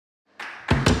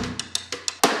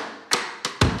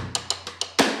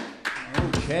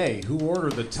Okay, who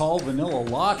ordered the tall vanilla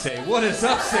latte? What is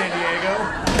up, San Diego?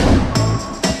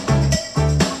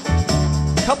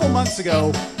 A couple months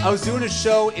ago, I was doing a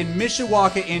show in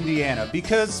Mishawaka, Indiana,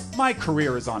 because my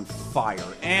career is on fire.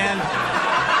 And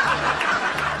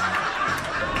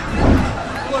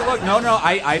look, no,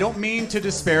 I don't mean to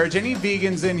disparage any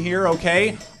vegans in here,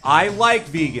 okay? I like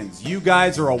vegans. You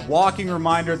guys are a walking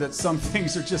reminder that some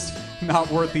things are just not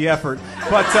worth the effort.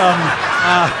 But,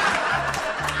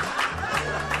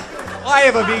 I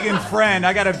have a vegan friend.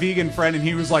 I got a vegan friend, and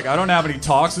he was like, I don't have any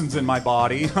toxins in my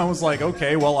body. I was like,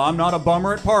 okay, well, I'm not a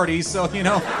bummer at parties, so, you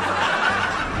know.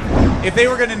 If they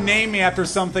were going to name me after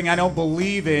something I don't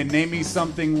believe in, name me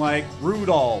something like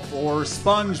Rudolph or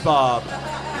SpongeBob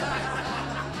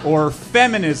or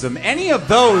feminism. Any of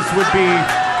those would be...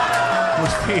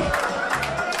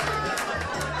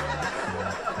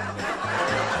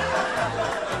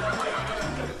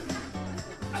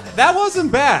 That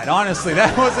wasn't bad, honestly.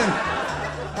 That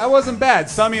wasn't bad.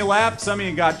 Some of you laughed, some of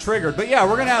you got triggered. But yeah,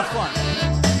 we're going to have fun.